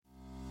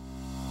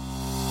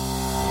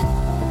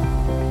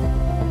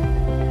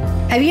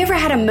Have you ever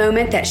had a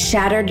moment that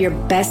shattered your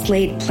best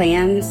laid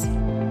plans?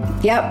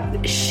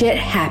 Yep, shit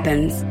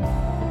happens.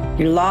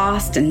 You're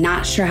lost and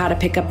not sure how to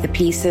pick up the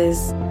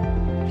pieces.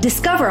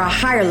 Discover a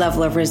higher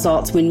level of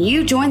results when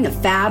you join the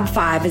Fab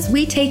Five as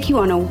we take you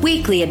on a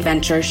weekly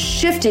adventure,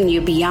 shifting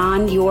you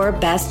beyond your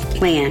best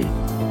plan.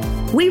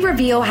 We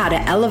reveal how to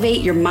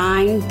elevate your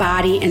mind,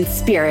 body, and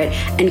spirit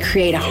and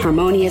create a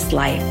harmonious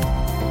life.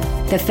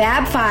 The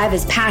Fab Five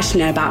is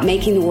passionate about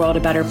making the world a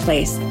better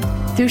place.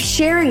 Through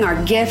sharing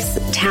our gifts,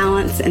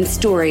 talents, and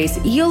stories,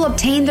 you'll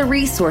obtain the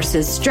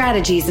resources,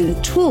 strategies,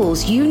 and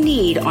tools you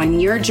need on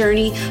your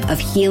journey of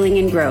healing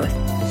and growth.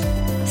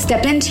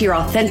 Step into your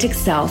authentic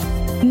self,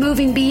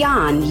 moving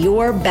beyond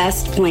your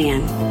best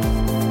plan.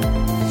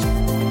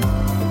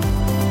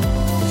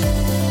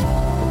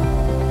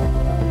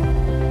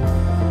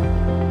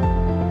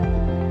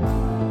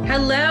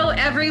 Hello,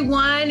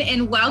 everyone,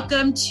 and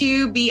welcome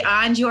to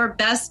Beyond Your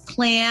Best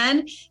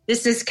Plan.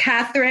 This is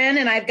Catherine,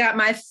 and I've got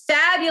my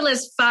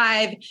fabulous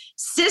five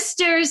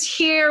sisters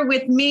here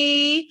with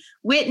me,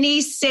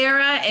 Whitney,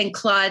 Sarah, and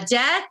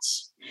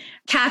Claudette.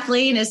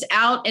 Kathleen is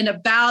out and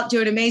about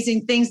doing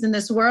amazing things in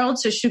this world,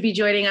 so she'll be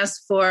joining us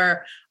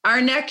for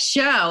our next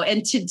show.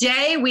 And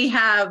today we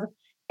have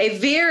a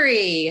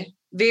very,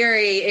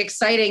 very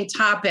exciting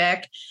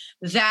topic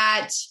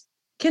that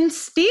can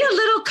be a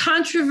little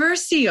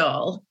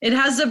controversial. It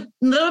has a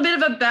little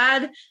bit of a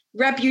bad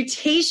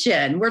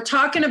reputation. We're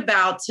talking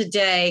about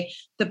today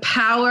the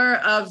power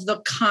of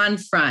the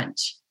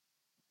confront.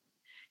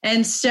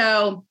 And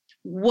so,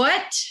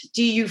 what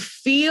do you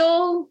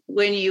feel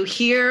when you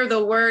hear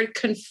the word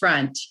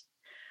confront?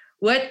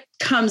 What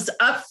comes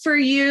up for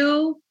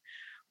you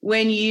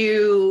when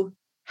you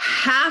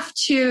have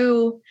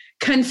to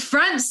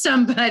confront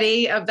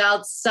somebody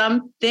about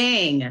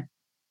something?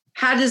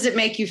 How does it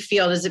make you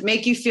feel? Does it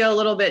make you feel a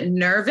little bit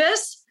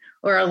nervous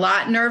or a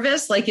lot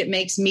nervous, like it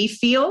makes me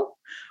feel?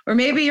 Or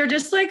maybe you're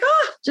just like,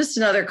 oh, just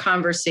another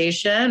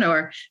conversation.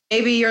 Or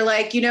maybe you're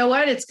like, you know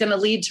what? It's going to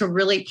lead to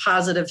really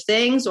positive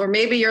things. Or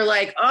maybe you're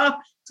like, oh,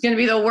 it's going to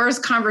be the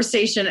worst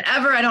conversation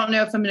ever. I don't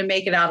know if I'm going to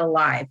make it out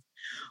alive.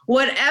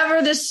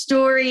 Whatever the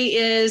story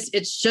is,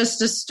 it's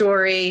just a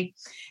story.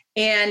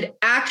 And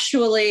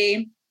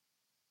actually,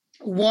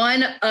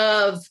 one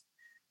of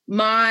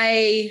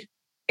my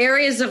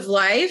areas of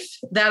life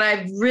that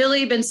I've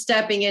really been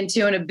stepping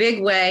into in a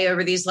big way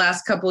over these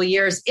last couple of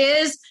years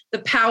is the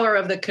power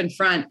of the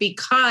confront,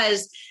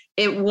 because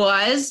it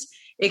was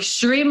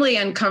extremely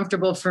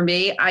uncomfortable for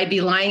me. I'd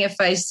be lying if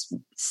I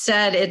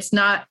said it's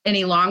not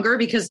any longer,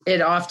 because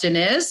it often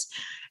is.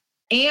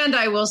 And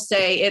I will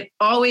say it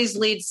always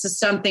leads to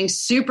something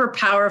super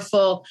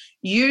powerful,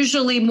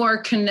 usually more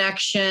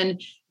connection,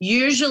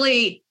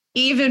 usually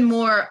even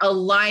more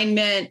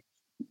alignment,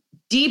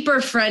 deeper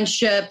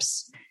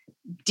friendships,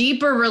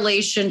 deeper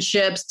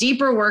relationships,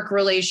 deeper work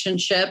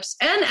relationships.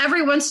 And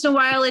every once in a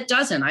while, it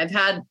doesn't. I've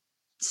had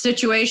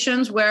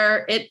situations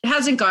where it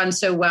hasn't gone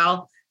so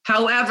well.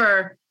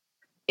 However,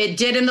 it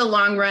did in the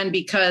long run,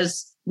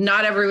 because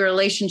not every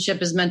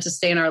relationship is meant to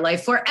stay in our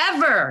life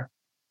forever.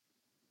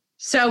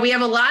 So we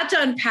have a lot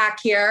to unpack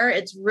here.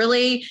 It's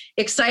really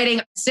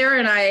exciting. Sarah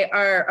and I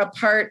are a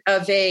part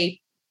of it's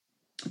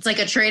like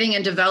a training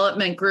and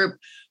development group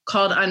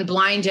called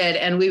Unblinded.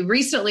 And we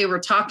recently were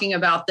talking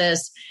about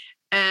this.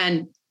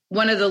 And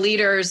one of the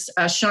leaders,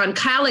 Sean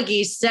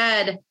Callaghy,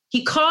 said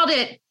he called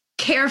it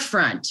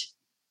carefront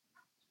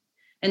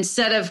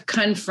instead of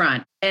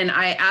confront. And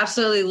I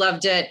absolutely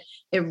loved it.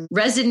 It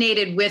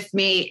resonated with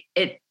me.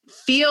 It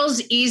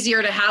feels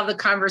easier to have the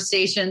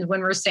conversations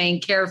when we're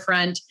saying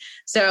carefront.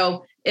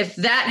 So if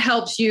that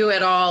helps you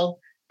at all,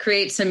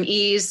 create some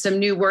ease, some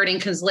new wording,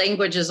 because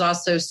language is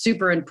also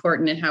super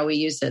important in how we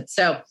use it.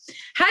 So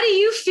how do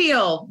you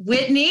feel,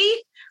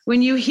 Whitney,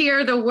 when you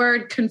hear the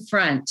word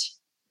confront?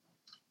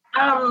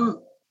 I'm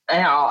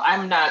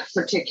not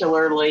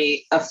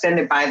particularly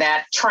offended by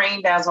that.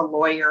 Trained as a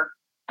lawyer.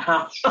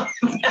 Well,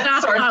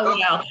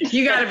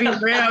 you got to be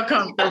real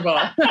comfortable.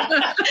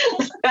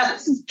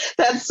 that's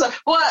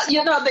well,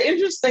 the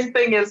interesting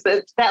thing is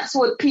that that's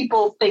what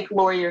people think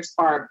lawyers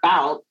are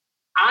about.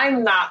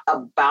 I'm not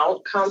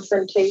about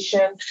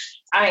confrontation.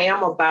 I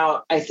am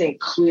about, I think,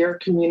 clear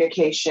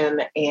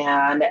communication.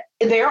 And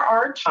there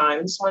are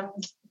times when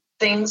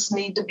things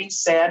need to be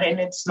said, and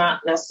it's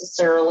not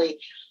necessarily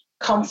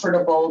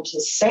comfortable to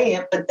say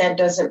it, but that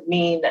doesn't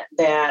mean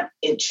that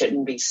it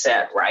shouldn't be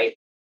said, right?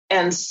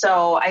 And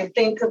so I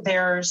think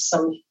there's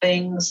some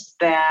things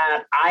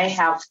that I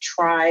have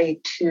tried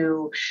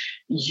to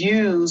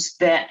use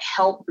that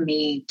help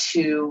me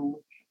to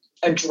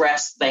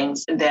address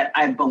things that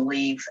I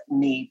believe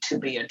need to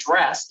be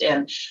addressed.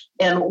 And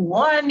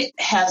one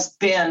has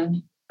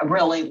been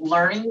really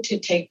learning to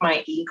take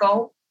my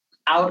ego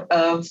out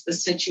of the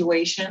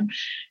situation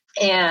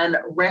and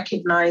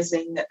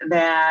recognizing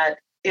that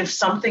if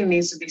something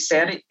needs to be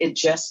said, it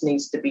just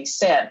needs to be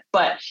said,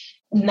 but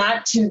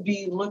not to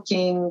be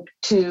looking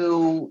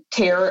to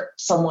tear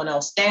someone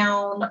else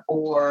down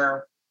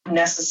or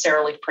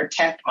necessarily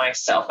protect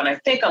myself. And I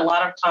think a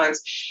lot of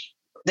times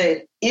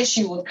the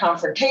issue with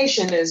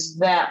confrontation is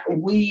that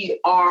we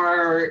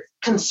are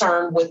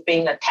concerned with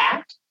being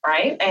attacked,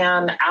 right?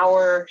 And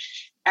our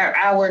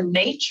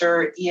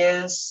nature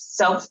is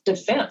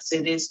self-defense.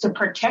 It is to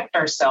protect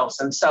ourselves.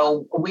 And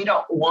so we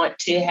don't want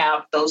to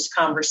have those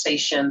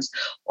conversations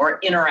or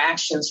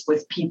interactions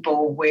with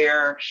people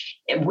where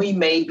we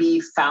may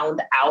be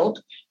found out.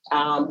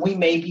 We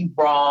may be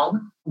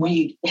wrong.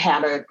 We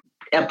had an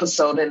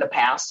episode in the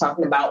past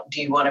talking about,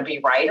 do you want to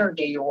be right or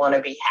do you want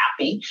to be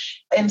happy?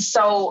 And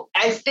so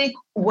I think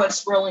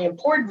what's really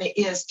important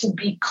is to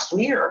be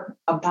clear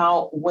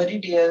about what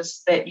it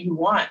is that you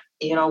want,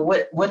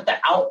 what the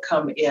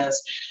outcome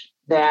is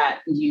that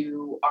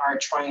you are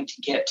trying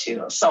to get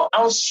to. So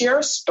I'll share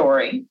a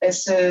story.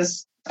 This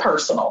is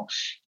personal,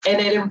 and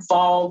it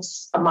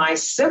involves my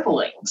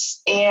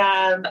siblings.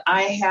 And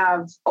I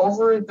have,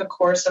 over the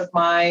course of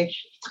my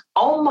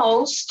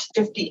almost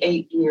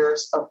 58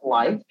 years of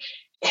life,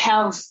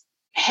 have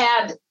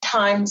had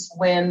times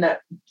when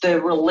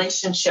the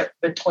relationship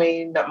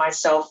between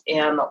myself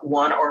and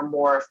one or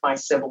more of my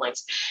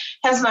siblings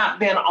has not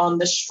been on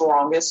the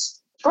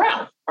strongest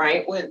ground,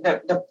 right?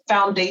 The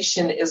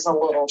foundation is a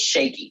little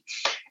shaky,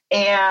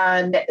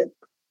 and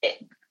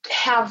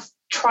have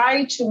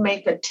tried to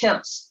make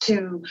attempts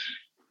to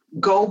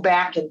go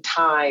back in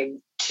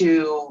time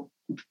to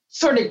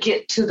sort of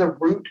get to the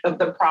root of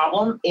the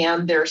problem.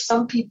 And there are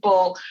some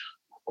people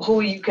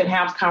who you can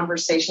have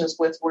conversations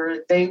with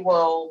where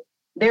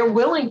they're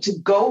willing to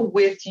go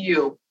with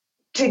you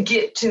to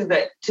get to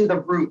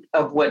the root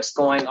of what's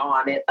going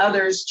on. And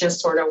others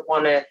just sort of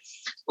want to,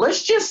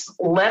 let's just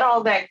let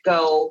all that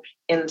go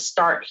and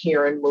start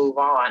here and move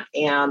on.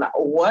 And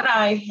what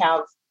I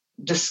have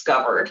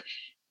discovered,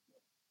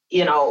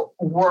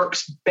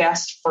 works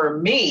best for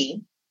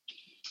me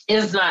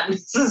is not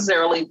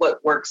necessarily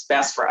what works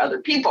best for other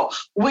people,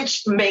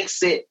 which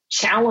makes it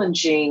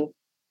challenging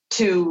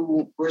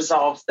to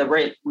resolve the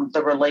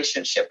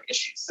relationship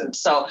issues. And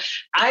so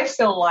I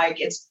feel like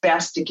it's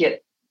best to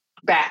get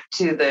back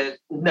to the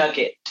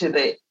nugget, to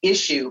the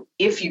issue,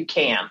 if you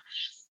can,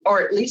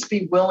 or at least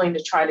be willing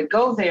to try to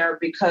go there,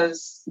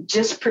 because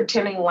just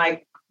pretending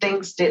like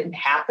things didn't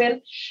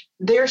happen,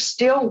 they're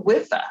still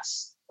with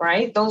us.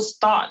 Right? Those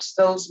thoughts,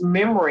 those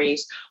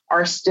memories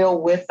are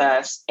still with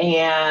us.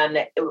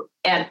 And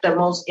at the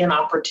most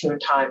inopportune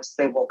times,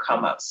 they will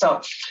come up.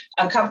 So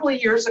a couple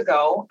of years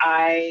ago,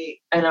 I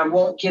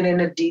won't get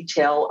into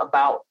detail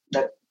about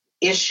the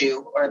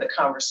issue or the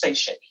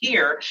conversation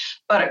here,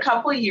 but a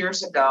couple of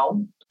years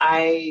ago,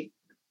 I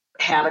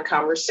had a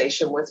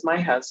conversation with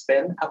my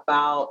husband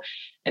about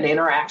an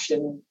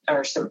interaction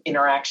or some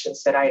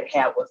interactions that I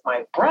had with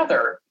my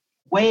brother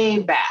way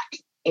back.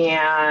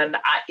 And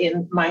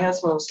my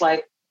husband was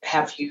like,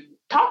 have you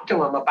talked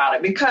to him about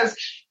it? Because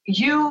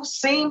you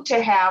seem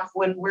to have,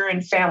 when we're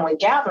in family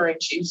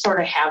gatherings, you sort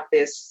of have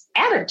this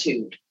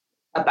attitude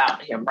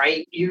about him,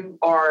 right? You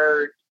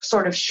are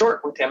sort of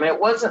short with him. And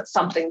it wasn't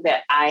something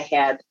that I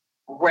had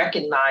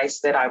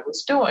recognized that I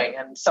was doing.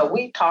 And so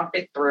we talked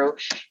it through.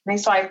 And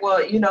he's like,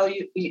 well, you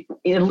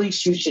at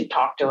least you should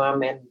talk to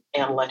him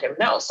and let him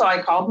know. So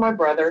I called my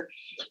brother.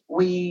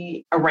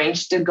 We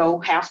arranged to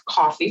go have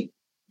coffee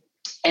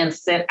and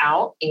sit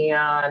out,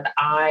 and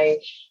I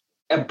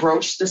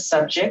broached the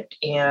subject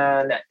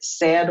and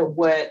said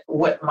what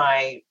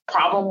my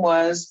problem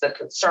was, the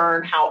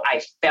concern, how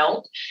I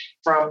felt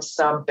from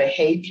some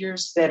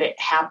behaviors that had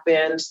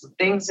happened, some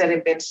things that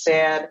had been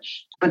said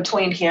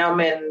between him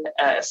and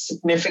a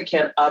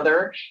significant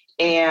other,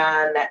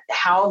 and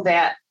how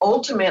that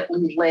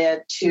ultimately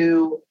led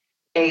to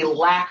a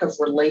lack of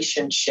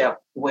relationship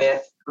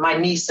with my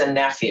niece and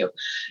nephew,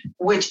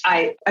 which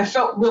I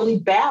felt really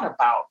bad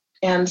about.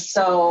 And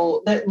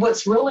so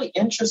what's really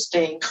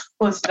interesting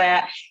was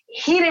that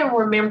he didn't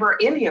remember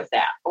any of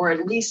that, or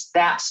at least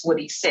that's what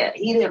he said.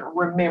 He didn't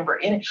remember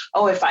any.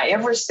 Oh, if I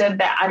ever said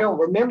that, I don't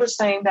remember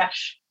saying that.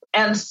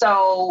 And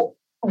so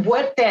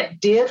what that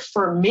did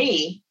for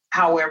me,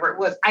 however,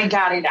 was I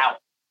got it out,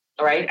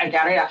 right? I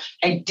got it out.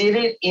 I did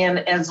it in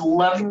as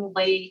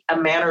lovingly a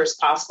manner as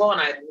possible.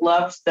 And I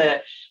love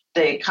the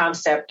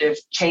concept of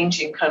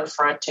changing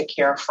confront to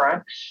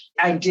carefront.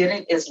 I did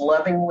it as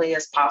lovingly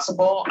as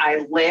possible.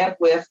 I led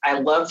with, I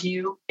love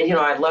you.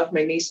 I love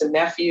my niece and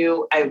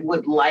nephew. I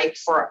would like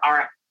for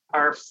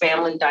our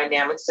family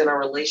dynamics and our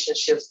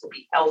relationships to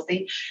be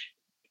healthy.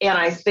 And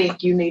I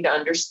think you need to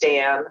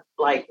understand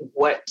like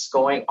what's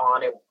going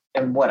on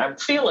and what I'm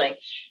feeling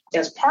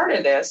as part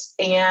of this.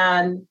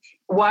 And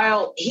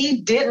while he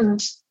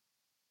didn't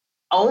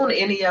own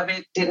any of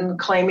it, didn't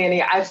claim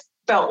any, I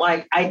felt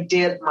like I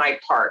did my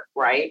part,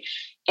 right?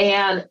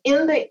 And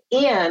in the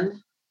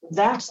end,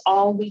 that's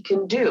all we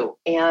can do.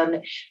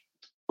 And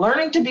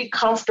learning to be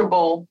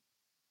comfortable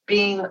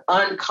being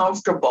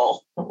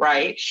uncomfortable,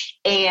 right?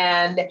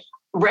 And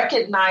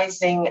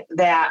recognizing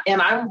that,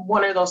 and I'm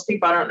one of those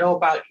people, I don't know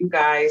about you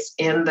guys,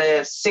 in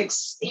the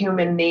 6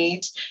 human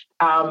needs,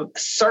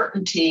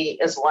 certainty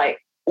is like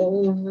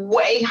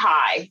way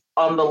high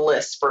on the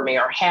list for me,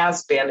 or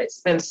has been.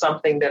 It's been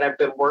something that I've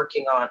been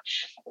working on.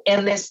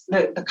 And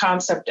the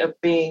concept of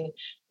being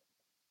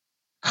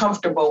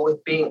comfortable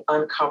with being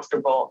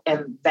uncomfortable.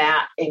 And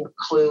that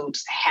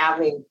includes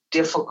having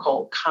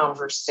difficult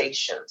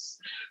conversations,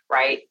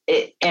 right?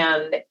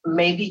 And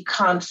maybe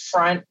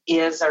confrontation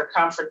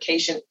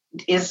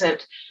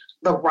isn't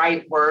the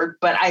right word,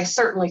 but I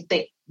certainly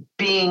think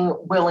being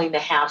willing to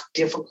have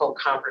difficult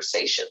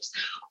conversations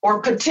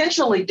or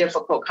potentially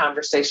difficult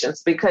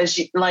conversations, because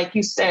like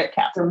you said,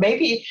 Catherine,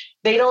 maybe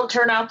they don't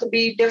turn out to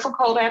be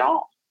difficult at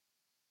all.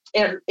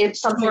 And it's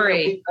something that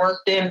we've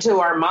worked into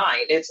our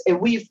mind.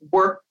 We've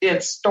worked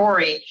in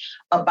story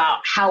about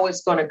how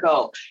it's going to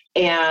go.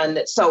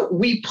 And so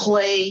we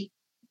play,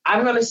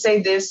 I'm going to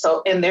say this,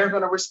 and they're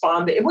going to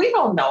respond. We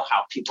don't know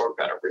how people are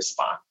going to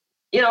respond.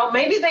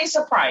 Maybe they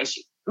surprise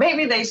you.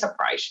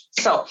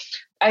 So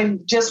I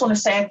just want to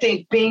say, I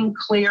think being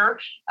clear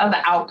of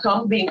the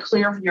outcome, being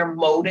clear of your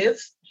motive,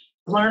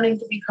 learning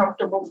to be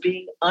comfortable,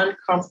 being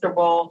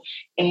uncomfortable,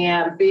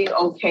 and being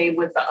okay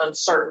with the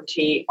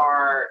uncertainty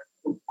are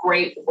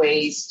great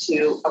ways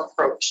to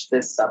approach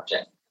this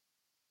subject.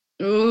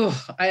 Ooh,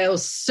 I have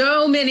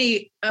so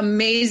many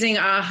amazing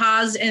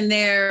ahas in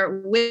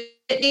there.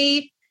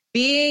 Whitney,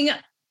 being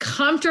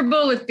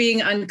comfortable with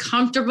being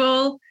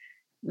uncomfortable,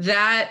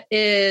 that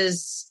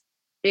is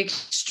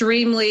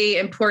extremely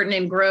important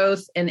in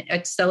growth and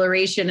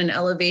acceleration and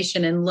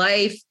elevation in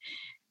life.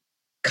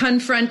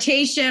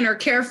 Confrontation or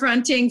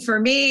carefronting for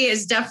me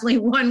is definitely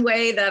one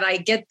way that I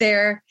get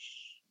there.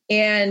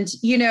 And,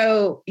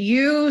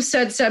 you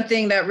said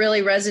something that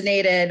really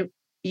resonated.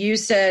 You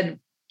said,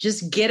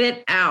 just get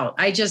it out.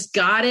 I just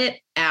got it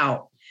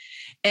out.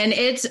 And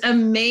it's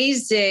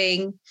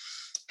amazing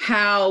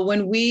how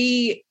when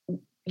we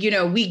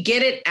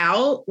get it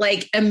out,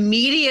 like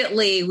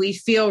immediately we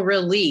feel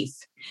relief.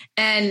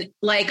 And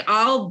like,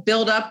 I'll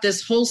build up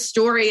this whole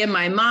story in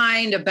my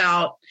mind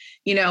about,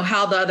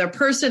 how the other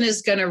person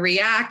is going to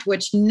react,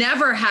 which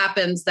never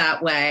happens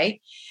that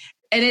way.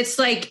 And it's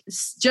like,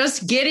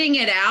 just getting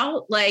it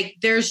out. Like,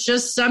 there's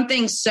just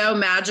something so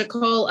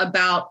magical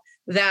about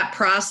that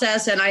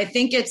process. And I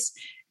think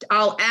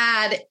I'll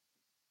add,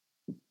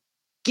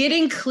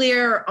 getting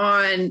clear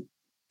on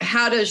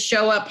how to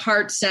show up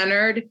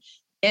heart-centered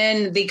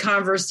in the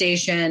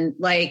conversation.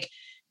 Like,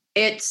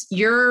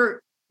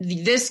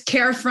 this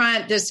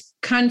carefront, this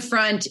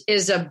confront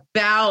is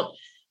about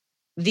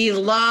the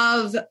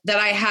love that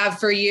I have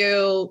for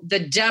you, the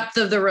depth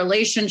of the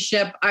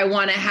relationship I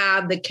want to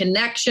have, the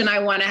connection I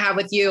want to have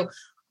with you.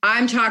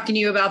 I'm talking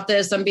to you about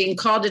this. I'm being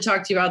called to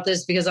talk to you about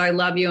this because I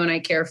love you and I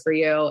care for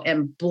you,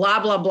 and blah,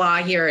 blah, blah.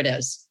 Here it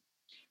is.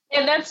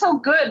 And that's so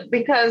good,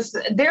 because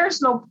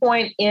there's no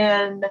point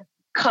in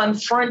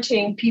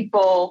confronting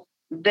people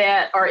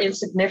that are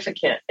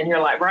insignificant in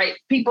your life, right?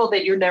 People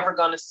that you're never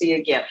going to see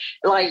again.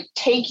 Like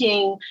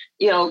cutting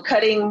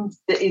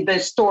the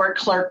store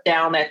clerk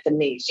down at the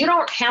knees. You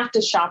don't have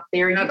to shop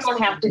there. You don't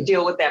have to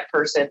deal with that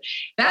person.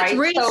 That's right?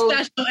 Real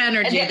special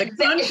energy. The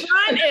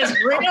confront is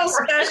real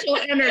special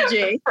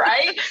energy.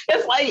 Right?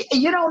 It's like,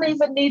 you don't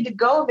even need to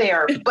go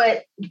there.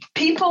 But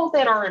people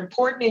that are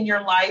important in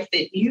your life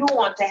that you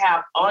want to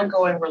have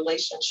ongoing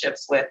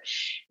relationships with,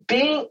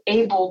 being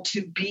able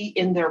to be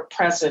in their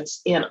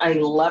presence in a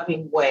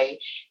loving way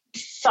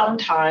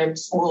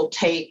sometimes will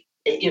take,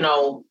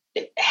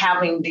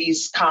 having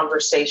these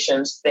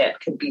conversations that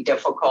can be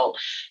difficult,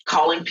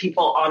 calling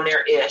people on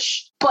their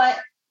ish, but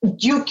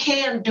you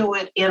can do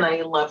it in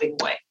a loving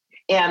way.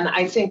 And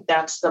I think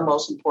that's the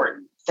most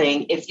important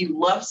thing. If you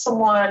love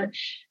someone,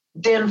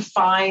 then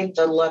find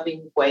the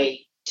loving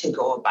way to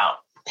go about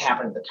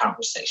having the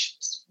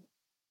conversations.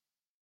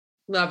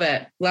 Love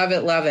it. Love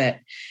it. Love it.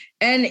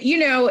 And,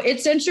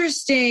 it's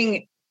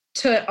interesting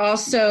to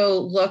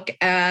also look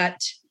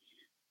at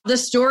the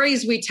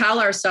stories we tell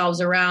ourselves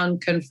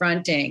around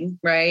confronting,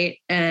 right?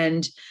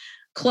 And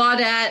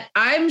Claudette,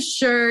 I'm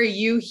sure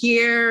you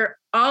hear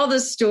all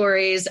the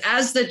stories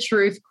as the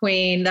truth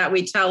queen that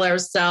we tell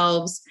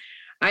ourselves.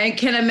 I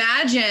can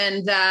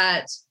imagine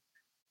that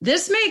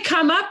this may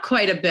come up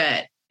quite a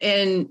bit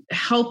in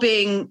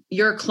helping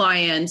your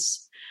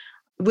clients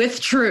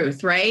with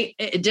truth, right?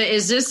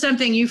 Is this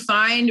something you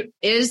find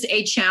is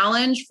a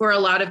challenge for a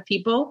lot of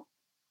people?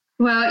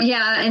 Well,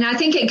 yeah. And I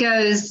think it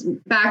goes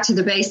back to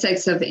the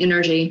basics of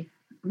energy,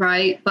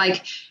 right?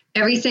 Like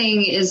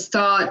everything is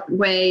thought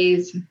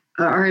wave.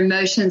 Our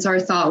emotions are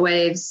thought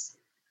waves.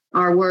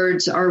 Our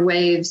words are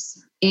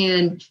waves.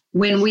 And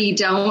when we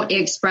don't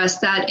express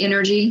that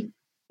energy,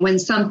 when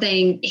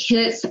something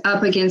hits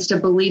up against a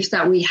belief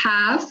that we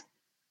have,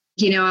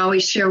 I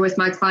always share with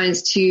my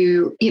clients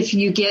if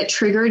you get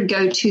triggered,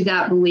 go to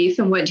that belief.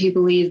 And what do you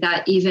believe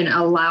that even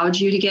allowed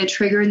you to get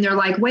triggered? And they're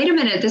like, wait a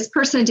minute, this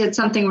person did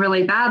something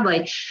really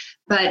badly.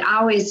 But I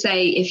always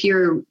say, if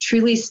you're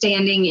truly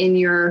standing in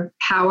your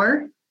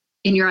power,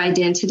 in your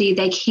identity,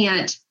 they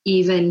can't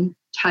even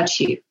touch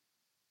you.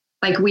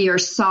 Like, we are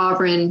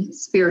sovereign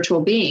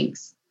spiritual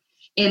beings.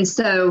 And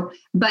so,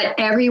 but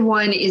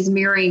everyone is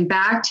mirroring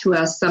back to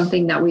us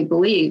something that we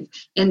believe.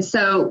 And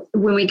so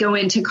when we go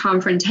into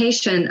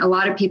confrontation, a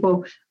lot of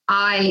people,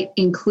 I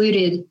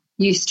included,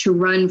 used to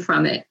run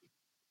from it,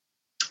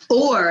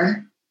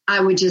 or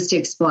I would just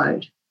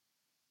explode.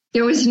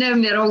 There was no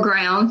middle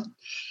ground.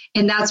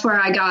 And that's where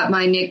I got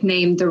my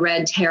nickname, the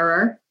Red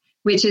Terror,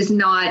 which is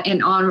not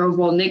an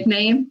honorable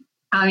nickname.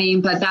 I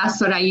mean, but that's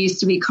what I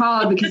used to be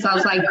called because I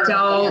was like,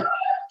 don't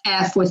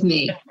F with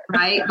me,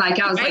 right? Like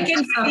I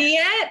can see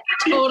it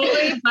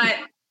totally, but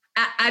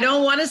I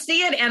don't want to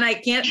see it. And I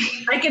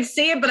can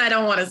see it, but I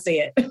don't want to see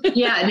it.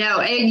 Yeah, no,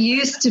 it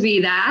used to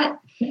be that.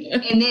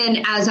 And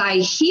then as I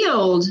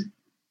healed,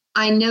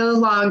 I no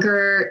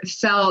longer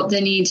felt the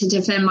need to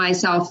defend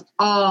myself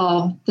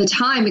all the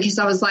time because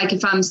I was like,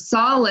 if I'm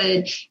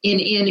solid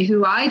in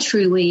who I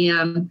truly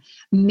am,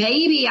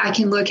 maybe I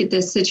can look at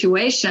this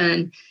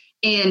situation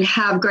and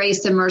have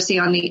grace and mercy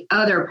on the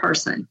other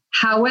person.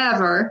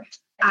 However,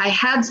 I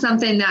had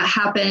something that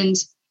happened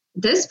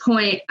at this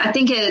point. I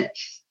think it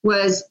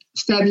was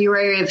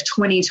February of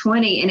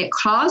 2020, and it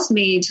caused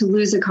me to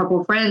lose a couple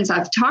of friends.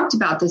 I've talked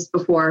about this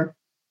before.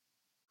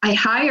 I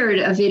hired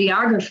a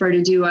videographer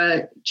to do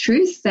a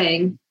truth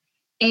thing,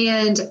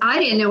 and I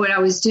didn't know what I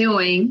was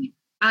doing.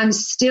 I'm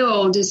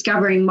still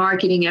discovering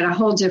marketing at a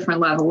whole different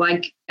level.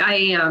 Like I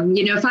am,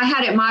 if I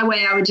had it my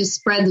way, I would just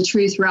spread the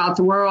truth throughout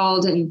the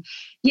world and,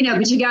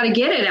 but you got to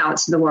get it out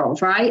to the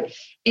world. Right.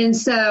 And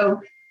so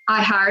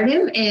I hired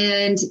him,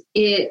 and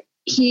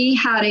he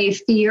had a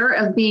fear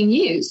of being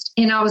used.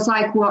 And I was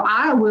like, well,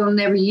 I will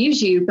never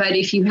use you. But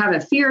if you have a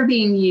fear of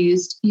being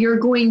used, you're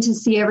going to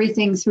see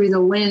everything through the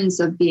lens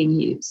of being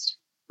used.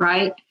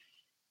 Right.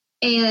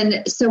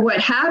 And so what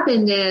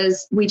happened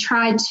is we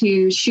tried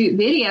to shoot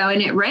video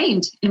and it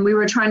rained, and we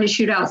were trying to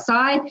shoot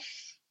outside.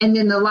 And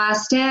then the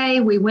last day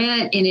we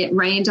went and it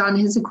rained on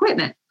his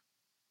equipment.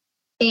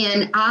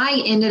 And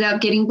I ended up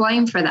getting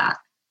blamed for that,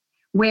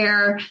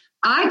 where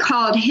I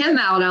called him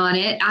out on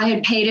it. I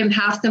had paid him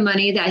half the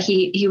money that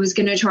he was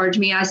going to charge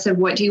me. I said,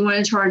 what do you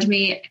want to charge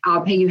me?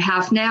 I'll pay you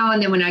half now.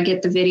 And then when I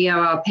get the video,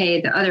 I'll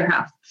pay the other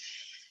half.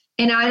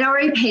 And I'd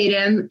already paid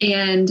him.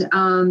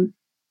 And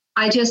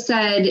I just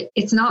said,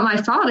 it's not my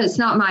fault. It's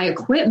not my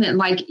equipment.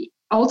 Like,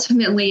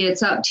 ultimately,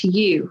 it's up to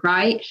you.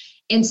 Right.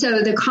 And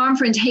so the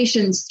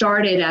confrontation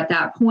started at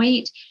that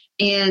point.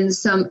 And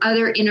some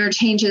other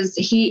interchanges,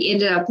 he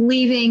ended up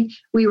leaving.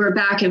 We were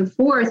back and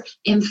forth.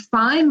 And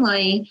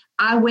finally,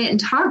 I went and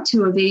talked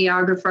to a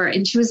videographer,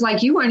 and she was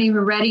like, you weren't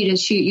even ready to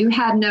shoot. You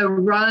had no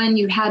run.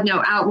 You had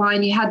no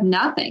outline. You had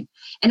nothing.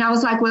 And I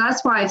was like, well,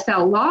 that's why I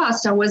felt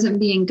lost. I wasn't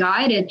being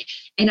guided.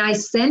 And I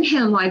sent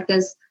him like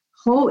this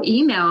whole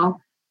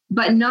email,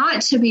 but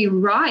not to be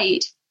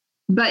right,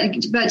 but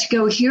to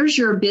go, here's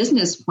your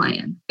business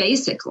plan,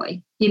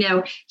 basically.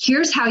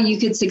 Here's how you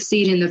could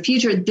succeed in the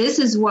future. This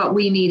is what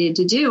we needed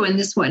to do, and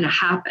this wouldn't have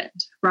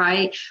happened,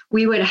 right?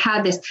 We would have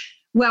had this.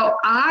 Well,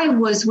 I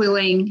was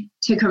willing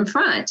to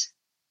confront,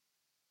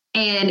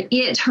 and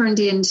it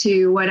turned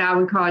into what I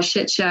would call a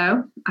shit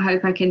show. I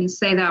hope I can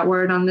say that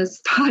word on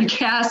this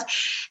podcast.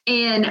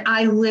 And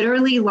I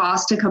literally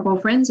lost a couple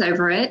of friends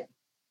over it.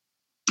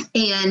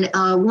 And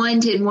one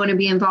didn't want to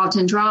be involved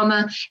in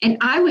drama. And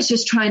I was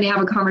just trying to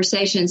have a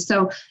conversation.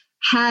 So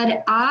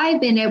had I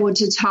been able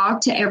to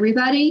talk to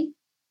everybody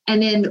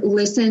and then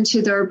listen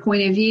to their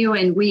point of view,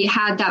 and we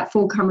had that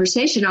full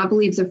conversation, I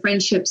believe the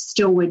friendship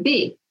still would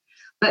be.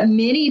 But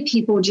many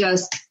people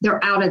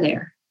they're out of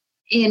there.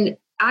 And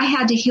I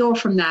had to heal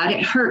from that.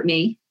 It hurt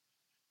me.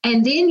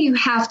 And then you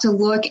have to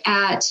look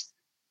at,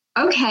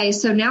 okay,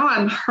 so now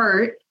I'm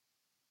hurt.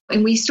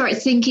 And we start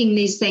thinking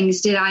these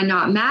things, did I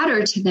not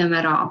matter to them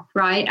at all?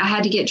 Right? I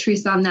had to get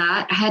truth on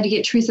that. I had to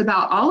get truth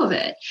about all of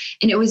it.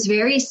 And it was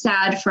very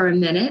sad for a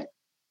minute.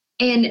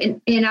 And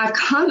I've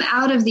come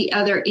out of the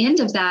other end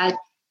of that.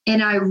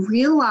 And I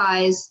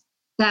realize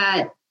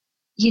that,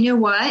 you know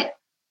what?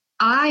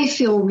 I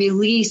feel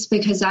released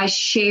because I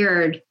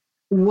shared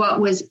what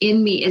was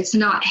in me. It's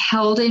not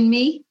held in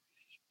me.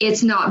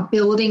 It's not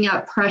building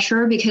up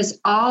pressure, because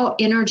all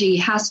energy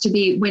has to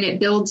be, when it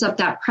builds up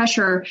that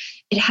pressure,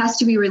 it has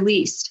to be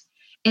released.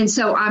 And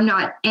so I'm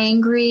not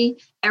angry.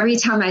 Every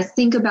time I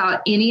think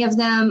about any of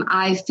them,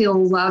 I feel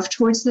love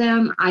towards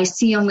them. I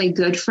see only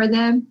good for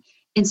them.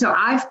 And so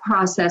I've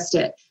processed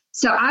it.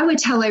 So I would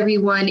tell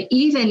everyone,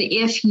 even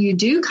if you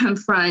do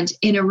confront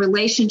and a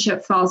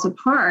relationship falls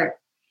apart,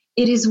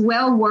 it is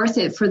well worth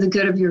it for the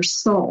good of your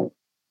soul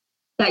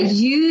that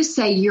you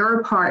say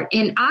your part.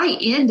 And I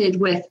ended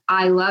with,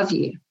 I love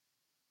you.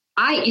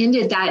 I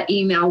ended that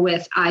email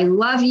with, I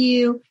love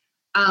you.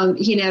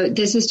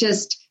 This is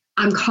just,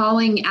 I'm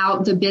calling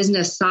out the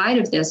business side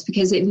of this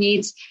because it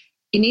needs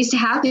to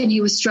happen.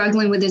 He was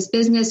struggling with his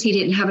business. He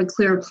didn't have a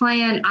clear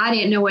plan. I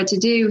didn't know what to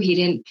do.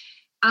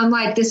 I'm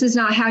like, this is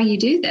not how you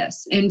do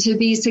this. And to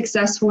be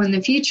successful in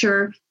the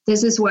future,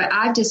 this is what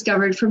I've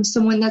discovered from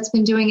someone that's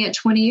been doing it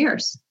 20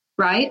 years,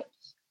 right?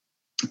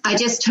 I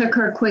just took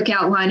her quick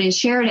outline and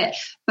shared it,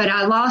 but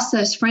I lost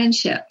those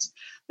friendships.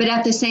 But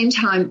at the same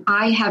time,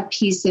 I have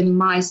peace in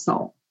my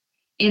soul.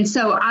 And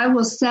so I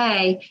will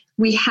say,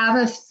 we have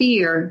a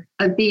fear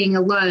of being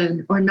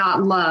alone or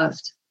not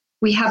loved.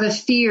 We have a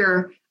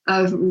fear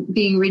of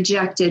being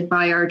rejected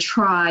by our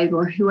tribe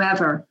or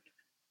whoever.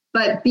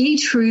 But be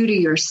true to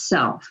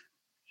yourself.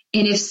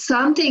 And if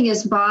something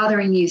is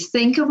bothering you,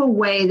 think of a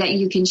way that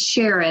you can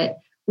share it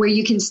where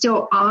you can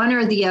still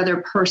honor the other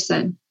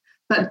person,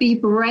 but be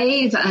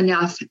brave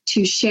enough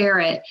to share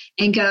it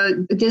and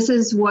go, this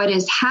is what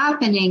is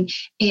happening,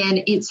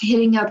 and it's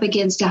hitting up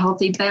against a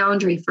healthy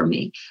boundary for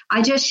me.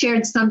 I just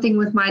shared something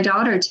with my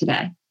daughter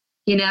today,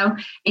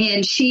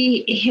 and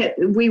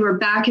we were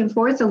back and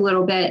forth a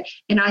little bit,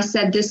 and I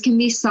said, this can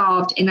be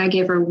solved, and I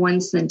gave her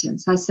one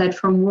sentence. I said,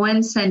 from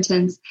one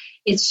sentence,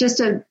 it's just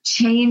a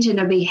change in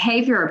a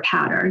behavior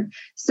pattern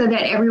so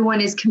that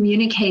everyone is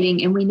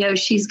communicating and we know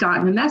she's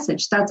gotten a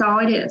message. That's all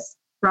it is.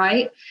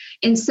 Right.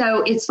 And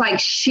so it's like,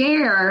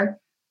 share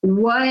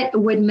what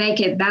would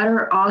make it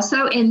better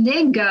also, and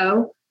then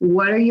go,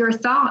 what are your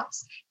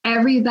thoughts?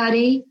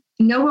 Everybody,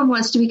 no one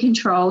wants to be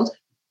controlled.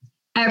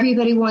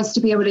 Everybody wants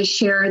to be able to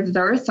share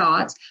their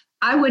thoughts.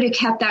 I would have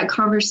kept that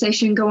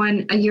conversation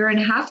going a year and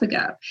a half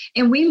ago,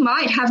 and we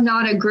might have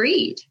not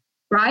agreed,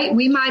 right?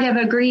 We might have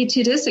agreed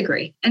to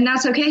disagree, and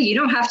that's okay. You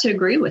don't have to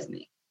agree with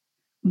me,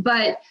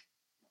 but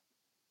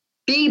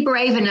be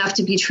brave enough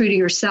to be true to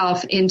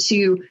yourself and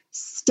to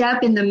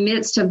step in the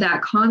midst of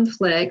that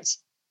conflict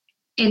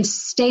and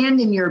stand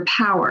in your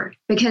power,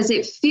 because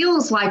it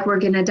feels like we're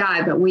going to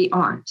die, but we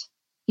aren't,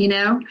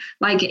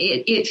 like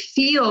it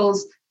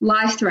feels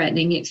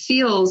life-threatening. It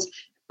feels,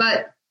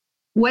 but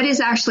what is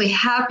actually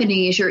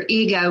happening is your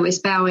ego is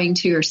bowing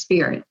to your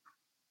spirit.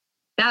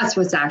 That's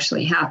what's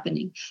actually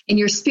happening. And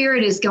your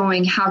spirit is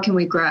going, how can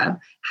we grow?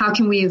 How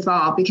can we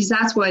evolve? Because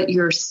that's what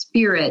your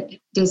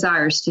spirit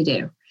desires to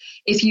do.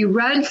 If you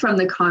run from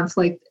the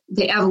conflict,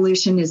 the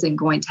evolution isn't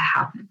going to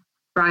happen,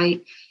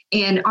 right?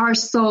 And our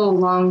soul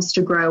longs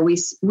to grow.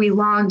 We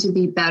long to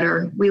be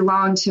better. We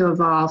long to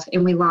evolve,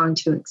 and we long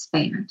to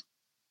expand.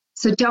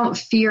 So don't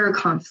fear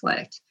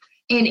conflict.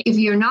 And if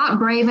you're not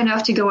brave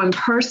enough to go in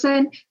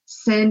person,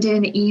 send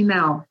an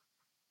email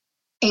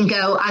and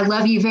go, I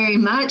love you very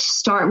much.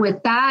 Start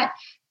with that.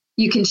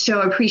 You can show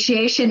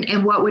appreciation.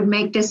 And what would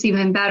make this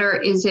even better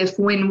is if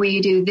when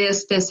we do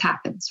this, this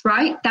happens,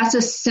 right? That's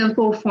a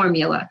simple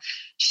formula.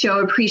 Show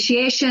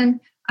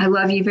appreciation. I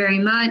love you very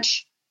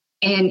much.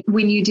 And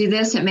when you do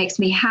this, it makes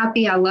me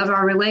happy. I love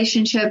our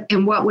relationship.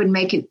 And what would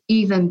make it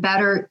even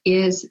better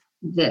is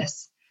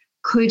this.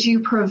 Could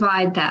you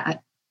provide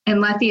that? And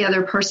let the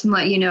other person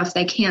let you know if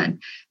they can.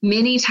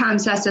 Many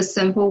times that's a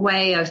simple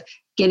way of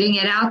getting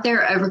it out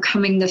there,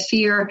 overcoming the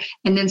fear,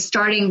 and then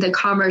starting the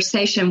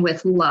conversation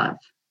with love.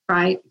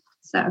 Right.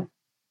 So.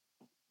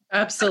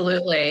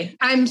 Absolutely.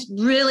 I'm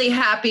really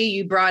happy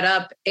you brought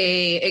up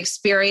a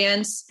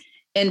experience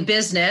in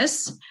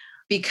business,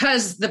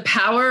 because the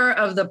power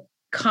of the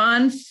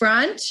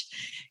confront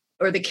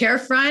or the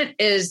carefront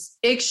is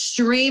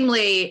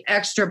extremely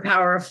extra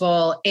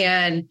powerful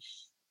and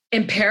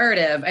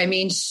imperative. I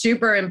mean,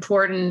 super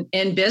important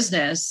in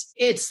business.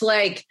 It's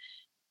like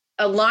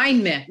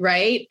alignment,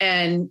 right?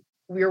 And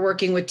you're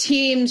working with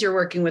teams, you're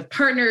working with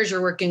partners,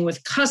 you're working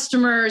with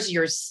customers,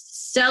 you're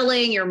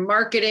selling, you're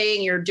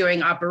marketing, you're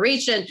doing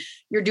operation,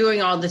 you're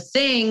doing all the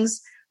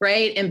things,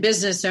 right? In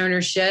business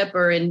ownership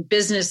or in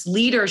business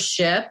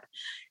leadership.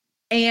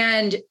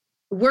 And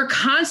we're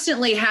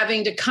constantly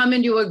having to come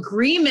into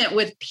agreement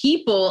with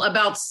people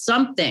about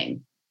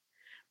something,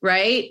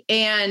 right?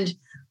 And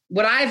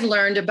what I've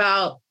learned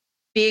about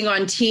being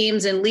on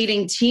teams and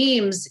leading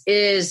teams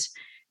is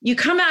you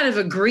come out of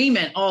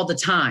agreement all the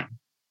time.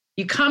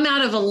 You come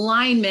out of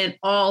alignment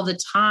all the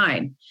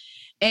time.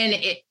 And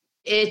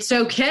it's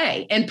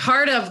okay. And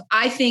part of,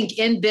 I think,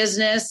 in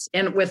business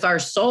and with our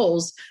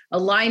souls,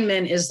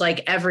 alignment is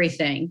like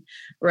everything,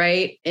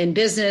 right? In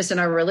business and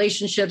our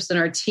relationships and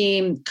our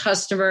team,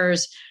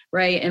 customers,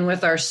 right? And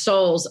with our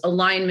souls,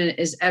 alignment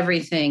is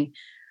everything.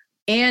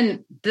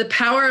 And the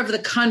power of the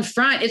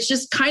confront, it's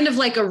just kind of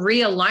like a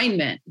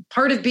realignment,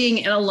 part of being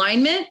in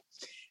alignment,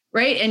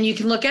 right? And you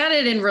can look at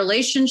it in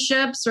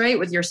relationships, right?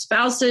 With your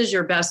spouses,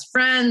 your best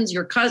friends,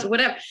 your cousin,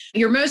 whatever,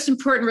 your most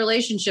important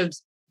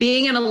relationships.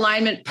 Being in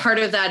alignment, part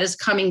of that is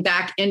coming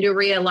back into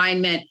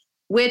realignment,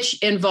 which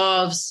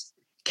involves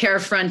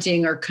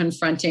carefronting or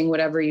confronting,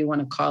 whatever you want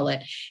to call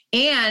it.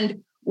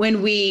 And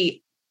when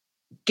we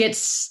get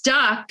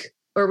stuck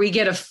or we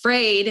get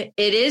afraid,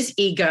 it is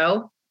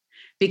ego,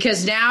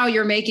 because now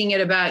you're making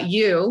it about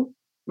you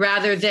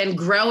rather than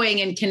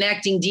growing and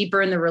connecting deeper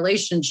in the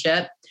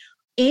relationship.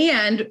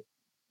 And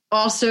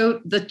also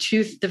the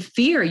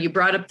fear. You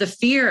brought up the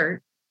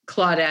fear,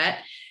 Claudette.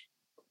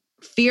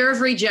 Fear of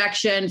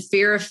rejection,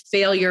 fear of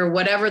failure,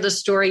 whatever the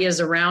story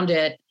is around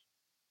it,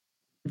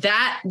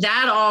 that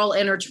all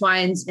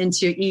intertwines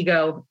into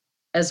ego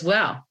as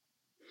well.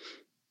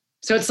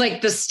 So it's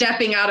like the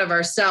stepping out of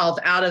ourselves,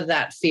 out of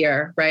that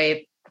fear,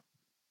 right?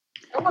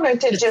 I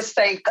wanted to just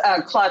say,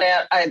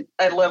 Claudette,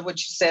 I love what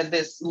you said,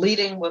 this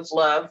leading with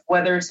love,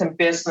 whether it's in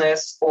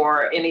business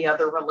or any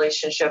other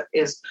relationship,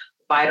 is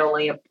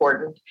vitally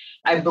important.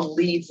 I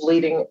believe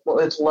leading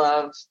with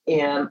love,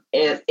 and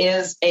it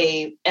is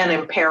an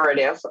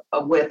imperative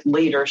with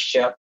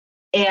leadership.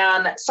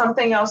 And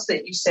something else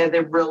that you said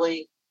that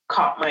really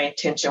caught my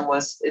attention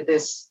was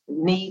this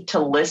need to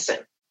listen.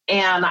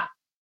 And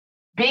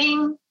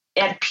being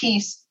at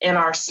peace in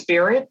our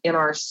spirit, in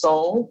our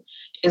soul,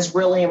 is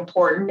really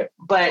important,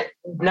 but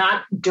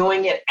not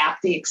doing it at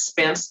the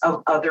expense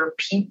of other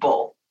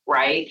people,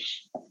 right?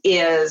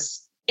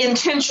 Is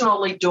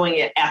intentionally doing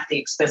it at the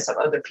expense of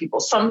other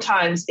people.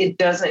 Sometimes it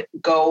doesn't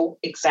go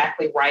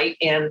exactly right.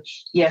 And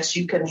yes,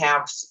 you can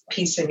have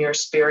peace in your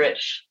spirit.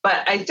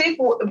 But I think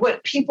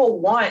what people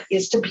want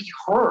is to be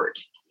heard.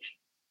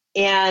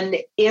 And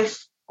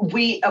if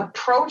we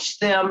approach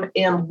them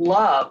in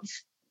love,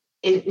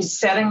 it is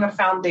setting a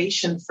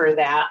foundation for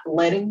that,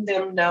 letting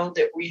them know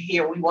that we're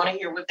here. We want to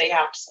hear what they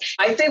have to say.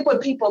 I think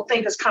what people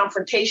think is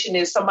confrontation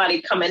is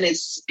somebody coming and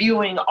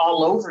spewing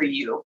all over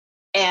you.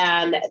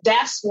 And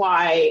that's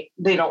why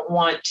they don't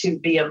want to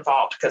be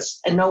involved, because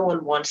no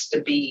one wants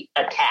to be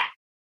attacked.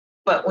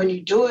 But when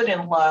you do it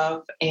in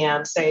love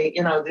and say,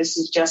 this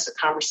is just a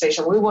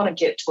conversation, we want to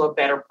get to a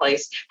better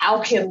place.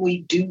 How can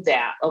we do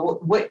that?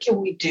 What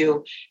can we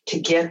do to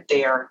get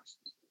there?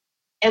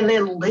 And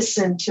then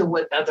listen to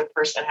what the other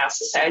person has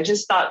to say. I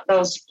just thought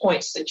those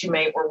points that you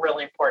made were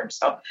really important.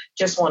 So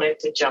just wanted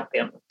to jump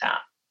in with that.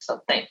 So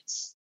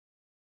thanks.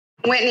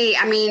 Whitney,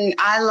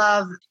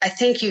 I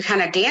think you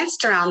kind of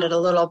danced around it a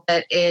little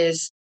bit,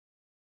 is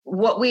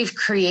what we've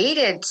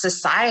created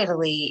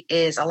societally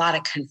is a lot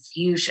of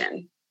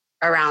confusion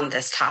around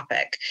this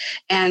topic.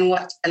 And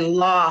what's been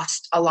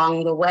lost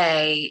along the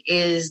way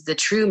is the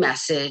true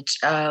message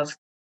of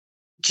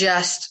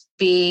just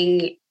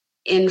being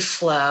in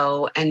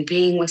flow and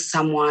being with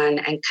someone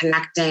and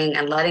connecting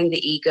and letting the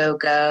ego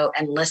go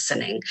and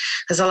listening.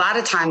 Because a lot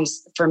of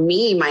times for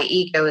me, my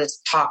ego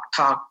is talk,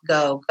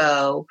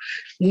 go,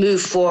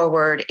 move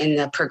forward in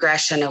the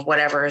progression of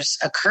whatever's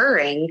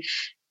occurring.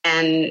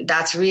 And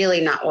that's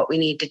really not what we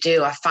need to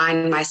do. I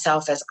find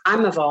myself, as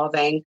I'm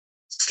evolving,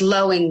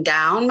 slowing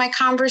down my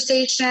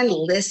conversation,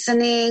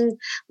 listening,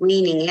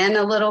 leaning in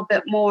a little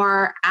bit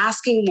more,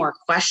 asking more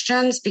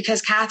questions, because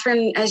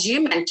Catherine, as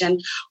you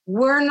mentioned,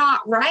 we're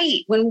not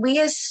right. When we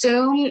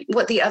assume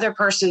what the other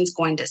person's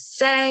going to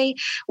say,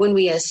 when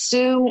we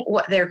assume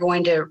what they're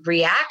going to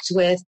react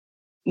with,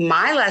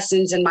 my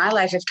lessons in my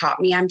life have taught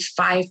me I'm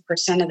 5%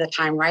 of the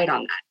time right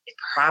on that.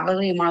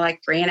 Probably more like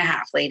 3.5,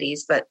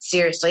 ladies, but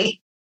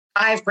seriously,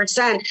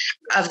 5%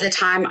 of the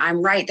time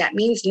I'm right. That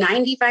means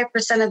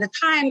 95% of the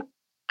time,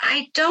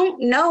 I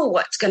don't know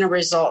what's going to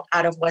result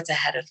out of what's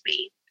ahead of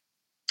me.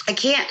 I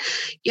can't,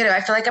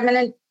 I feel like I'm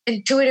an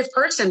intuitive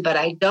person, but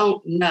I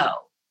don't know.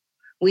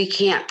 We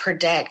can't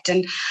predict.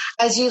 And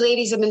as you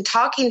ladies have been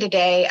talking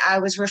today, I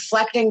was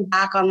reflecting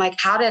back on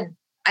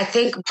I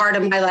think part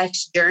of my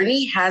life's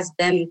journey has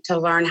been to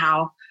learn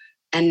how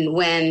and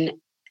when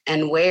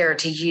and where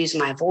to use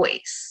my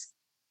voice.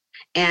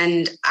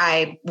 And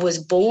I was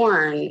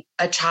born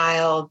a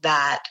child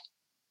that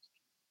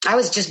I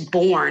was just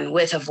born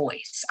with a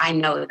voice. I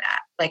know that.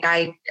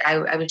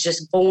 I was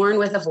just born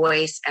with a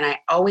voice, and I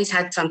always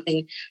had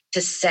something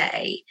to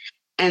say.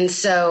 And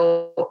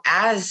so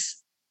as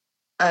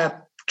a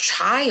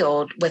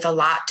child with a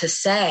lot to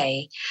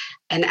say,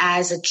 and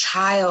as a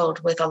child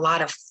with a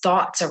lot of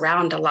thoughts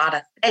around a lot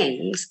of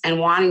things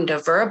and wanting to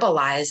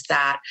verbalize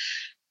that,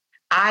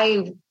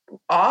 I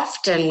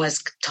often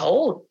was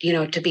told,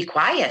 to be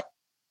quiet.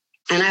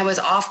 And I was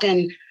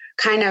often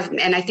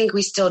and I think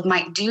we still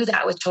might do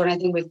that with children. I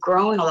think we've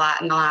grown a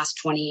lot in the last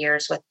 20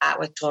 years with that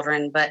with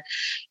children, but,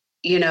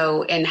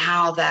 and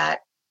how that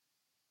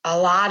a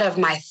lot of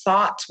my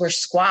thoughts were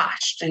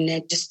squashed, and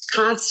it just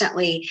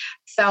constantly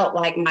felt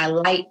like my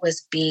light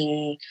was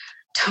being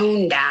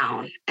toned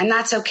down. And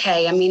that's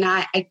okay.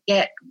 I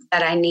get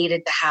that I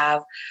needed to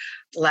have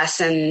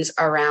lessons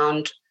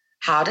around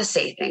how to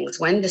say things,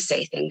 when to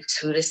say things,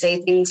 who to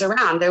say things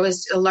around. There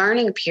was a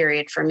learning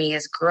period for me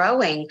as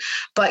growing,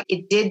 but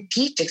it did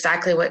teach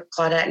exactly what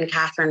Claudette and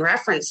Catherine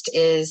referenced,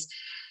 is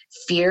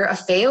fear of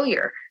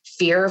failure,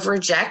 fear of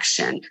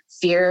rejection,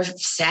 fear of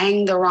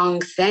saying the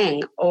wrong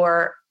thing.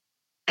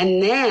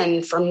 And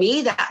then for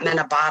me, that meant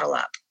a bottle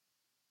up.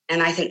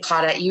 And I think,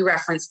 Claudette, you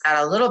referenced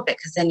that a little bit,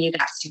 because then you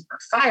got super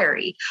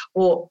fiery.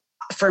 Well,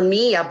 for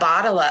me, a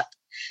bottle up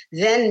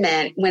then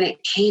meant when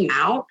it came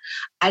out,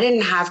 I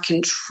didn't have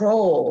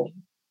control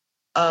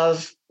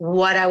of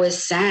what I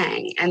was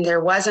saying. And there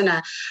wasn't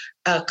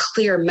a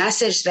clear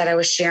message that I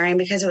was sharing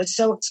because it was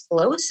so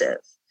explosive.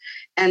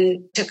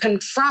 And to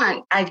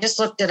confront, I just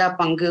looked it up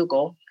on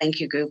Google.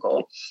 Thank you,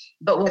 Google.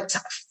 But what's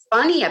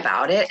funny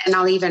about it, and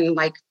I'll even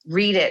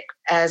read it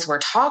as we're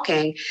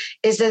talking,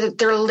 is that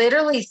there are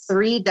literally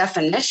 3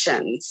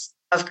 definitions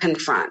of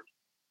confront.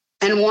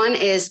 And one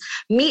is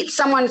meet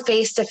someone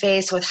face to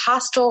face with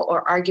hostile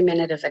or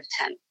argumentative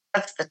intent.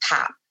 That's the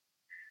top.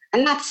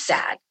 And that's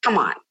sad. Come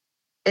on.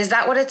 Is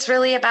that what it's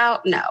really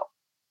about? No,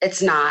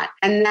 it's not.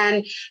 And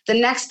then the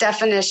next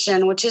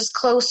definition, which is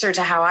closer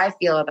to how I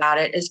feel about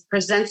it, is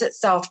presents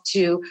itself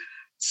to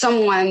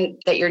someone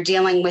that you're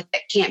dealing with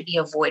that can't be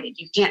avoided.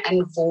 You can't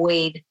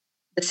avoid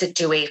the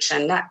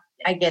situation.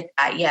 I get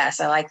that. Yes,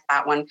 I like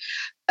that one.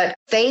 But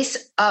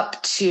face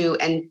up to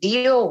and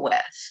deal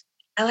with,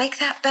 I like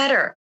that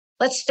better.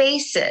 Let's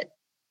face it.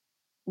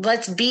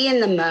 Let's be in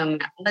the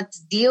moment. Let's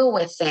deal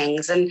with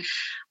things. And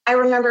I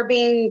remember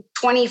being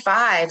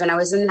 25 and I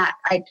was in that,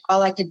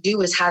 all I could do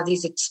was have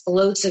these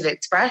explosive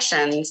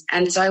expressions.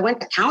 And so I went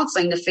to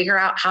counseling to figure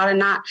out how to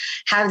not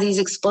have these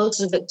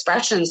explosive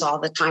expressions all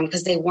the time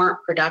because they weren't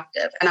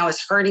productive. And I was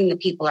hurting the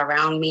people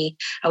around me.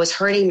 I was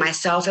hurting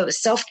myself. It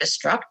was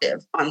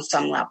self-destructive on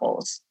some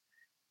levels.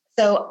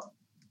 So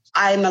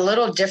I'm a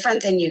little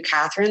different than you,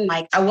 Catherine.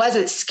 Like, I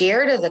wasn't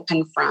scared of the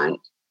confront.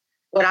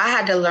 What I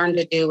had to learn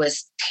to do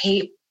was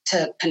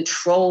to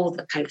control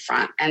the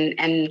confront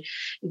and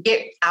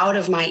get out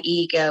of my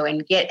ego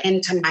and get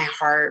into my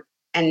heart.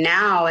 And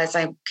now, as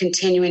I'm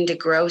continuing to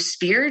grow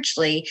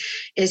spiritually,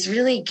 is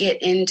really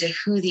get into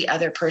who the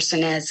other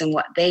person is and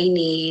what they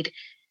need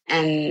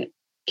and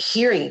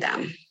hearing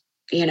them,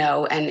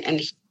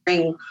 and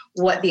hearing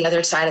what the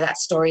other side of that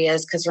story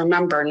is. Because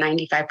remember,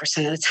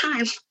 95% of the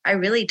time, I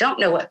really don't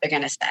know what they're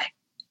going to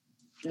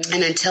say.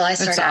 And until I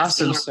start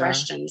asking more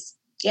questions.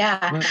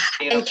 Yeah.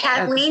 And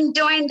Kathleen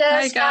joined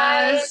us,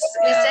 guys.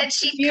 We said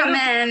she'd come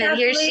in, and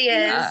here she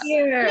is.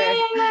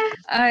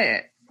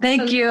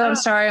 Thank you. I'm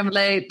sorry I'm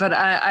late, but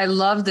I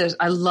love this.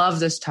 I love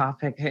this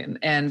topic,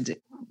 and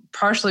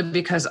partially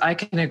because I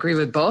can agree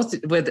with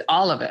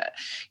all of it.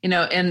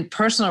 In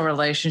personal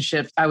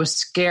relationships, I was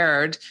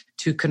scared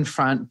to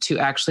confront, to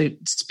actually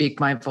speak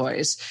my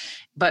voice.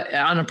 But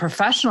on a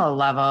professional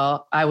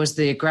level, I was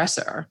the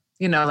aggressor.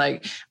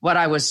 Like what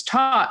I was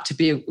taught to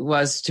be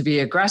was to be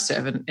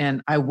aggressive,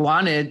 and I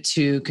wanted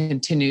to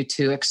continue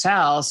to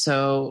excel.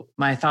 So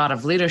my thought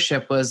of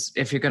leadership was,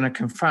 if you're going to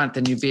confront,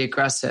 then you be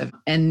aggressive.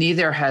 And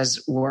neither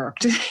has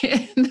worked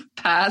in the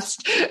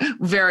past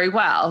very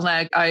well.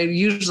 Like, I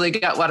usually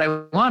got what I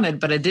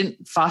wanted, but it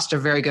didn't foster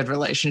very good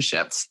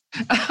relationships.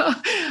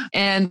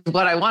 And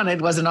what I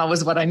wanted wasn't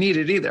always what I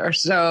needed either.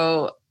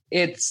 So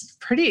it's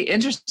pretty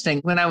interesting.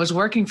 When I was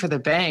working for the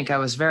bank, I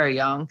was very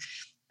young,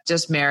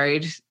 just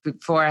married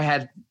before I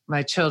had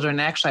my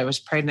children. Actually, I was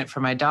pregnant for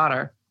my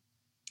daughter.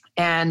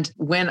 And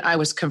when I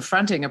was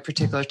confronting a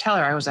particular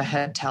teller, I was a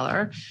head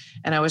teller,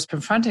 and I was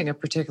confronting a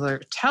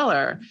particular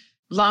teller.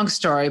 Long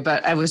story,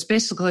 but I was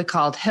basically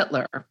called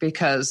Hitler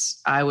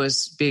because I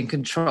was being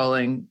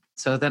controlling.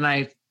 So then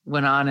I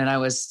went on and I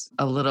was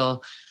a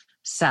little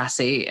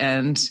sassy.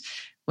 And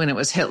when it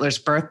was Hitler's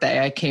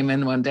birthday, I came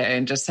in one day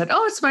and just said,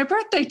 "Oh, it's my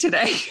birthday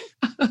today."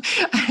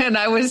 And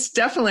I was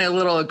definitely a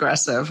little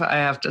aggressive, I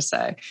have to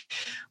say.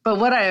 But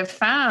what I have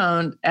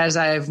found as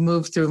I've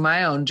moved through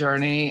my own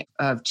journey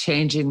of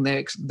changing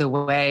the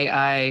way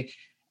I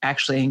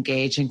actually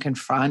engage and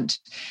confront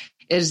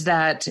is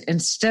that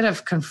instead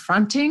of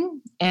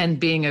confronting and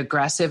being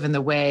aggressive in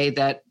the way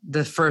that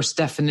the first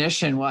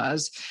definition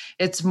was,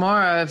 it's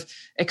more of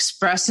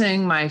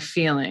expressing my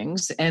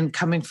feelings and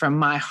coming from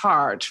my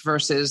heart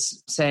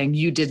versus saying,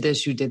 you did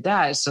this, you did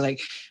that. So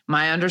like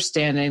my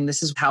understanding,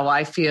 this is how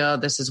I feel,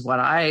 this is what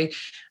I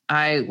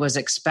was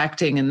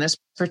expecting in this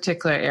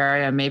particular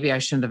area. Maybe I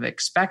shouldn't have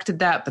expected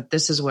that, but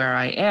this is where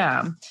I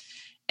am.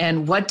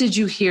 And what did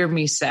you hear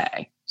me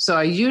say? So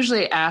I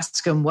usually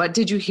ask them, what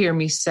did you hear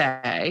me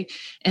say?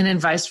 And then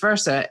vice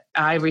versa,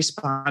 I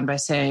respond by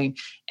saying,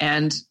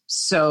 and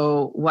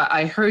so what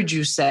I heard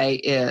you say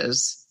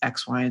is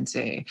X, Y, and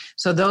Z.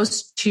 So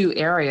those two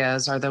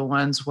areas are the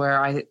ones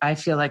where I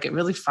feel like it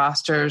really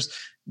fosters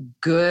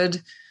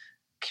good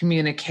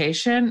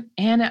communication.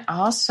 And it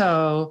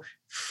also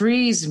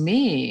frees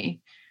me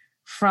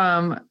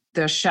from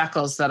the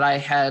shackles that I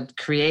had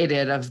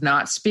created of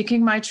not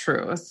speaking my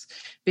truth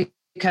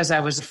because I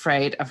was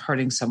afraid of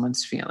hurting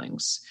someone's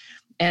feelings.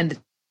 And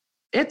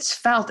it's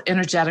felt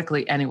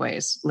energetically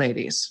anyways,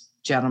 ladies,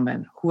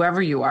 gentlemen,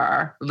 whoever you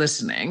are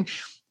listening,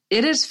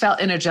 it is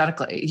felt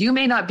energetically. You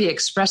may not be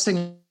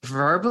expressing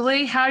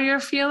verbally how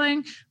you're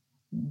feeling.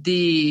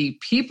 The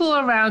people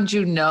around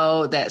you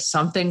know that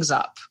something's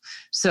up.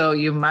 So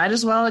you might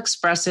as well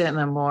express it in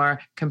a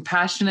more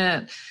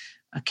compassionate,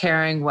 a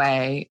caring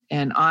way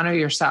and honor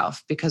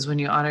yourself, because when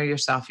you honor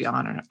yourself, you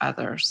honor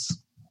others.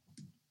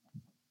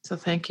 So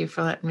thank you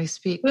for letting me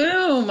speak.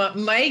 Boom,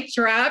 mic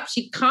drop.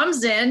 She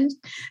comes in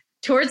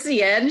towards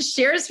the end,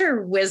 shares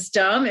her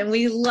wisdom, and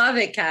we love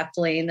it,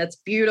 Kathleen. That's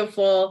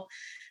beautiful.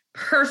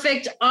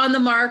 Perfect on the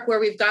mark where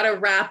we've got to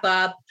wrap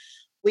up.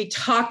 We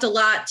talked a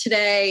lot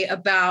today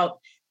about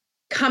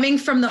coming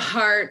from the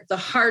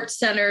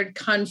heart-centered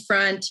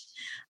confront.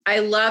 I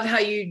love how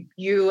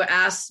you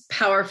ask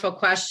powerful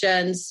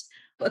questions.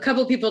 A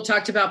couple of people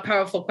talked about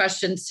powerful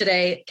questions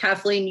today.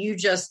 Kathleen, you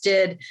just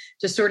did,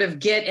 to sort of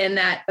get in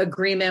that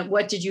agreement.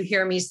 What did you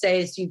hear me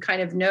say? So you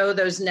kind of know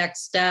those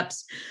next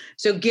steps.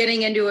 So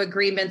getting into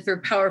agreement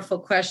through powerful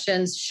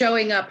questions,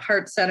 showing up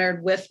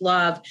heart-centered with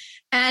love,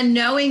 and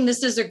knowing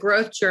this is a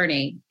growth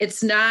journey.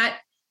 It's not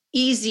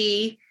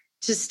easy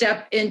to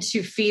step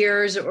into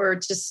fears or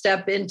to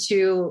step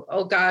into,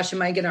 oh gosh,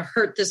 am I going to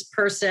hurt this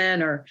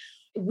person? Or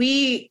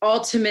we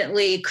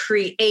ultimately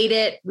create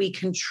it. We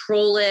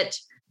control it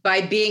by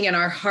being in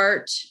our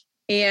heart.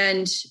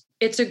 And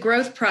it's a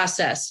growth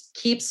process.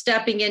 Keep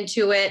stepping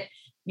into it.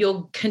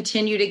 You'll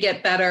continue to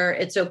get better.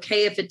 It's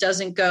okay if it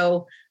doesn't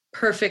go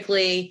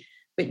perfectly,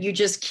 but you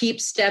just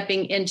keep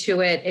stepping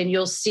into it and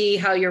you'll see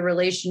how your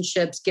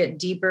relationships get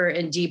deeper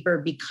and deeper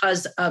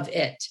because of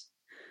it.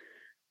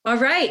 All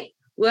right.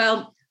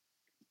 Well,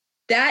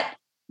 that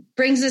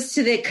brings us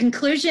to the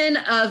conclusion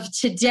of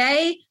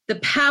today, the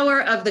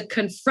power of the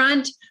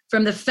confront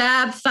from the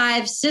Fab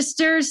Five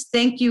Sisters.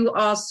 Thank you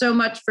all so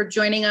much for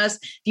joining us.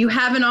 If you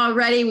haven't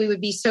already, we would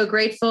be so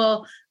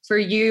grateful for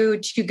you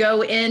to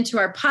go into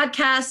our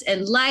podcast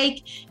and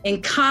like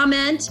and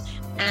comment,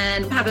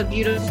 and have a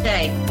beautiful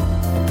day.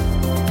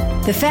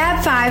 The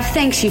Fab Five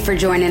thanks you for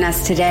joining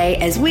us today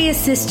as we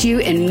assist you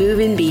in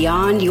moving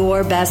beyond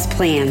your best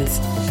plans.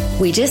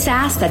 We just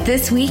ask that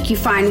this week you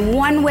find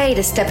one way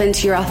to step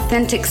into your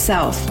authentic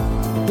self.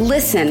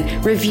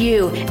 Listen,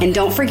 review, and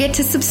don't forget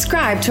to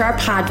subscribe to our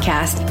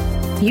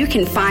podcast. You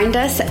can find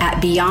us at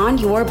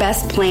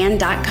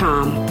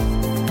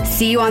beyondyourbestplan.com.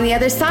 See you on the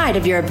other side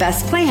of your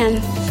best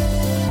plan.